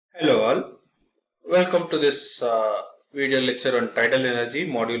Hello all, welcome to this video lecture on tidal energy,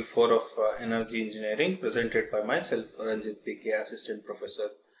 module 4 of energy engineering, presented by myself, Ranjit PK, Assistant Professor,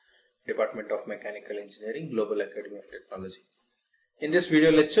 Department of Mechanical Engineering, Global Academy of Technology. In this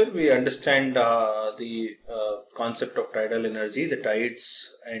video lecture, we understand the concept of tidal energy, the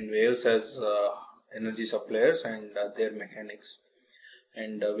tides and waves as energy suppliers and their mechanics.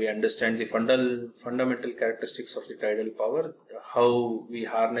 And we understand the fundamental characteristics of the tidal power, how we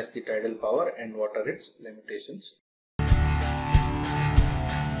harness the tidal power and what are its limitations.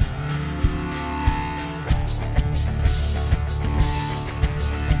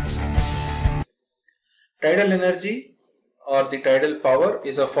 Tidal energy or the tidal power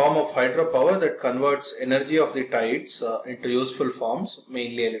is a form of hydropower that converts energy of the tides into useful forms,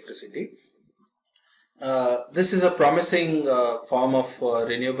 mainly electricity. This is a promising form of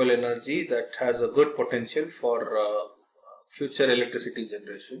renewable energy that has a good potential for future electricity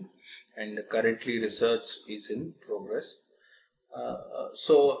generation, and currently research is in progress.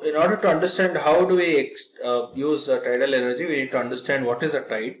 So in order to understand how do we use tidal energy, we need to understand what is a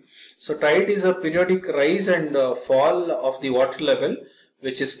tide. So tide is a periodic rise and fall of the water level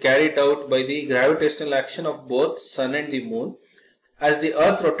which is carried out by the gravitational action of both sun and the moon. As the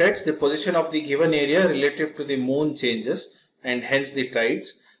earth rotates, the position of the given area relative to the moon changes, and hence the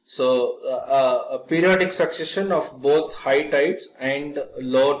tides. So a periodic succession of both high tides and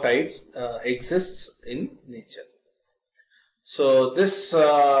low tides exists in nature. So this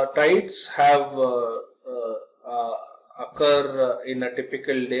tides have occur in a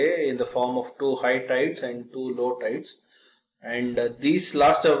typical day in the form of two high tides and two low tides, and these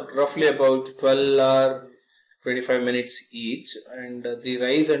last roughly about 12 or 25 minutes each, and the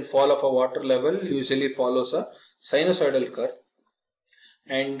rise and fall of a water level usually follows a sinusoidal curve,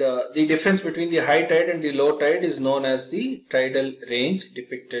 and the difference between the high tide and the low tide is known as the tidal range,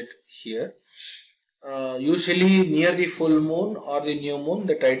 depicted here. Usually near the full moon or the new moon,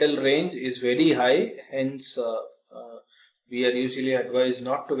 the tidal range is very high, hence we are usually advised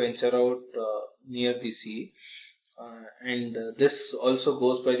not to venture out near the sea, and this also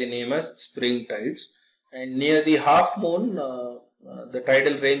goes by the name as spring tides. And near the half moon, the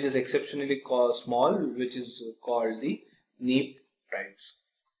tidal range is exceptionally small, which is called the neap tides.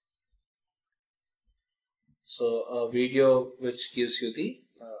 So a video which gives you the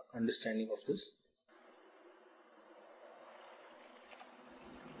understanding of this.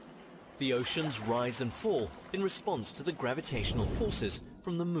 The oceans rise and fall in response to the gravitational forces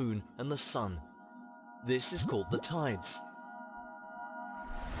from the moon and the sun. This is called the tides.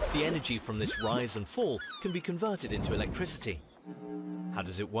 The energy from this rise and fall can be converted into electricity. How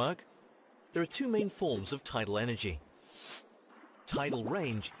does it work? There are two main forms of tidal energy. Tidal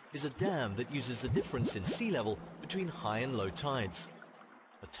range is a dam that uses the difference in sea level between high and low tides.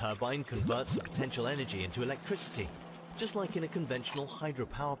 A turbine converts the potential energy into electricity, just like in a conventional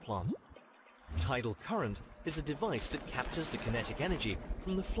hydropower plant. Tidal current is a device that captures the kinetic energy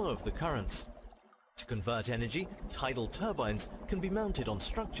from the flow of the currents. To convert energy, tidal turbines can be mounted on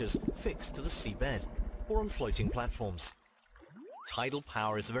structures fixed to the seabed or on floating platforms. Tidal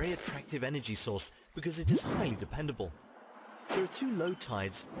power is a very attractive energy source because it is highly dependable. There are two low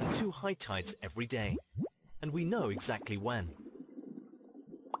tides and two high tides every day, and we know exactly when.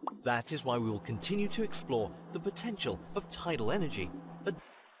 That is why we will continue to explore the potential of tidal energy.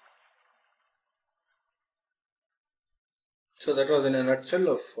 So that was in a nutshell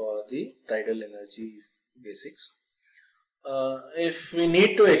of the tidal energy basics. If we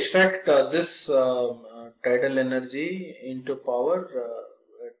need to extract this tidal energy into power,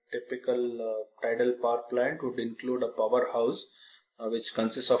 a typical tidal power plant would include a powerhouse which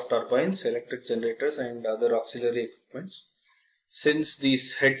consists of turbines, electric generators and other auxiliary equipments. Since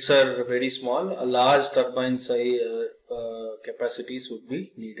these heads are very small, a large turbine size capacities would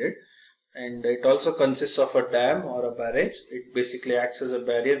be needed. And it also consists of a dam or a barrage. It basically acts as a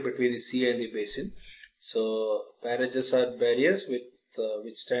barrier between the sea and the basin. So barrages are barriers which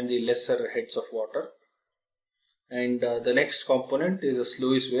withstand the lesser heads of water. And the next component is a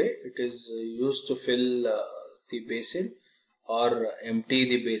sluiceway. It is used to fill the basin or empty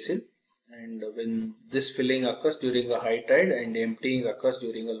the basin. And when this filling occurs during a high tide and emptying occurs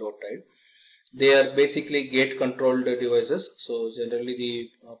during a low tide, they are basically gate controlled devices. So generally the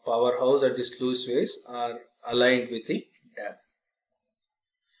powerhouse and the sluiceways are aligned with the dam.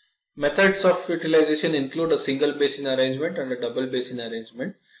 Methods of utilization include a single basin arrangement and a double basin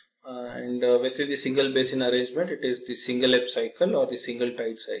arrangement. Within the single basin arrangement, it is the single ebb cycle or the single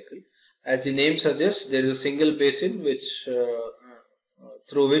tide cycle. As the name suggests, there is a single basin which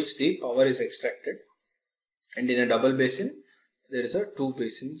through which the power is extracted, and in a double basin there is a 2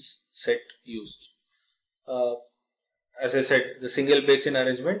 basins set used. As I said, the single basin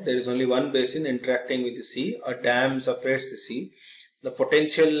arrangement, there is only one basin interacting with the sea. A dam separates the sea. The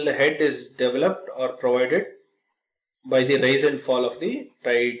potential head is developed or provided by the rise and fall of the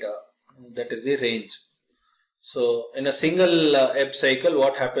tide, that is the range. So in a single ebb cycle,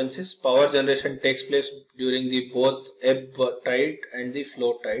 what happens is power generation takes place during the both ebb tide and the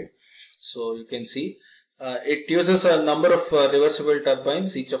flow tide. So you can see it uses a number of reversible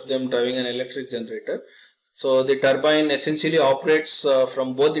turbines, each of them driving an electric generator. So the turbine essentially operates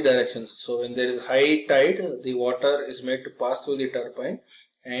from both the directions. So when there is high tide, the water is made to pass through the turbine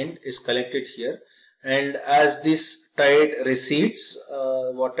and is collected here. And as this tide recedes,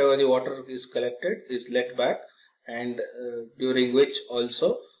 whatever the water is collected is let back, and during which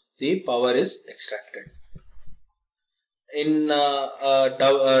also the power is extracted. In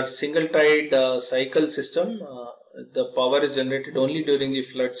a single tide cycle system, the power is generated only during the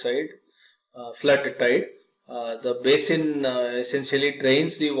flood tide. The basin essentially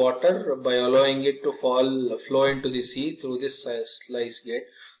drains the water by allowing it to flow into the sea through this sluice gate.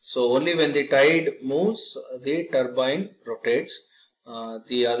 So only when the tide moves, the turbine rotates.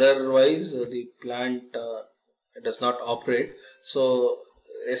 Otherwise, the plant does not operate. So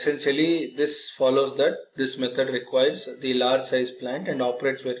essentially, this follows that this method requires the large size plant and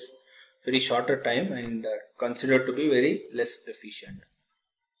operates with very shorter time and considered to be very less efficient.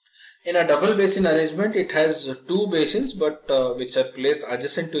 In a double basin arrangement, it has 2 basins but which are placed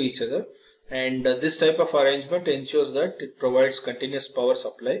adjacent to each other, and this type of arrangement ensures that it provides continuous power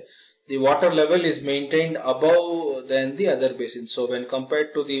supply. The water level is maintained above than the other basin. So when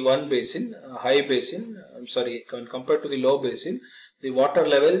compared to the one basin, when compared to the low basin, the water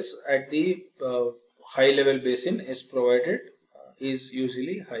levels at the high level basin is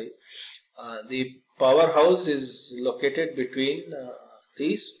usually high. The powerhouse is located between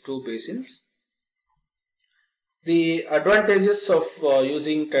these 2 basins. The advantages of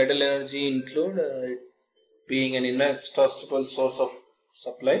using tidal energy include being an inexhaustible source of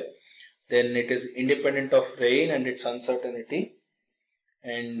supply, then it is independent of rain and its uncertainty,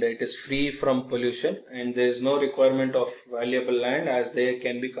 and it is free from pollution, and there is no requirement of valuable land as they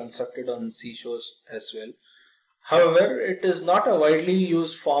can be constructed on seashores as well. However, it is not a widely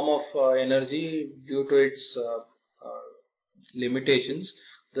used form of energy due to its limitations.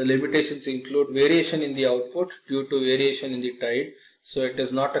 The limitations include variation in the output due to variation in the tide. So it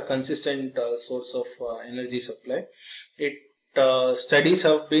is not a consistent source of energy supply. Studies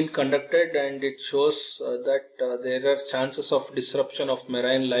have been conducted and it shows that there are chances of disruption of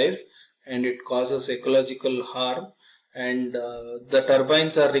marine life and it causes ecological harm, and the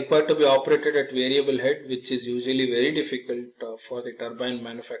turbines are required to be operated at variable head, which is usually very difficult for the turbine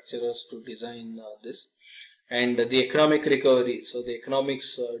manufacturers to design this. And the economic recovery, so the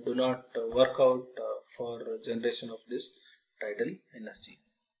economics do not work out for generation of this tidal energy.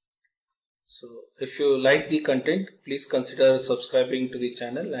 So if you like the content, please consider subscribing to the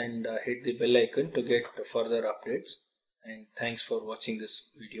channel and hit the bell icon to get further updates. And thanks for watching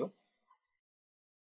this video.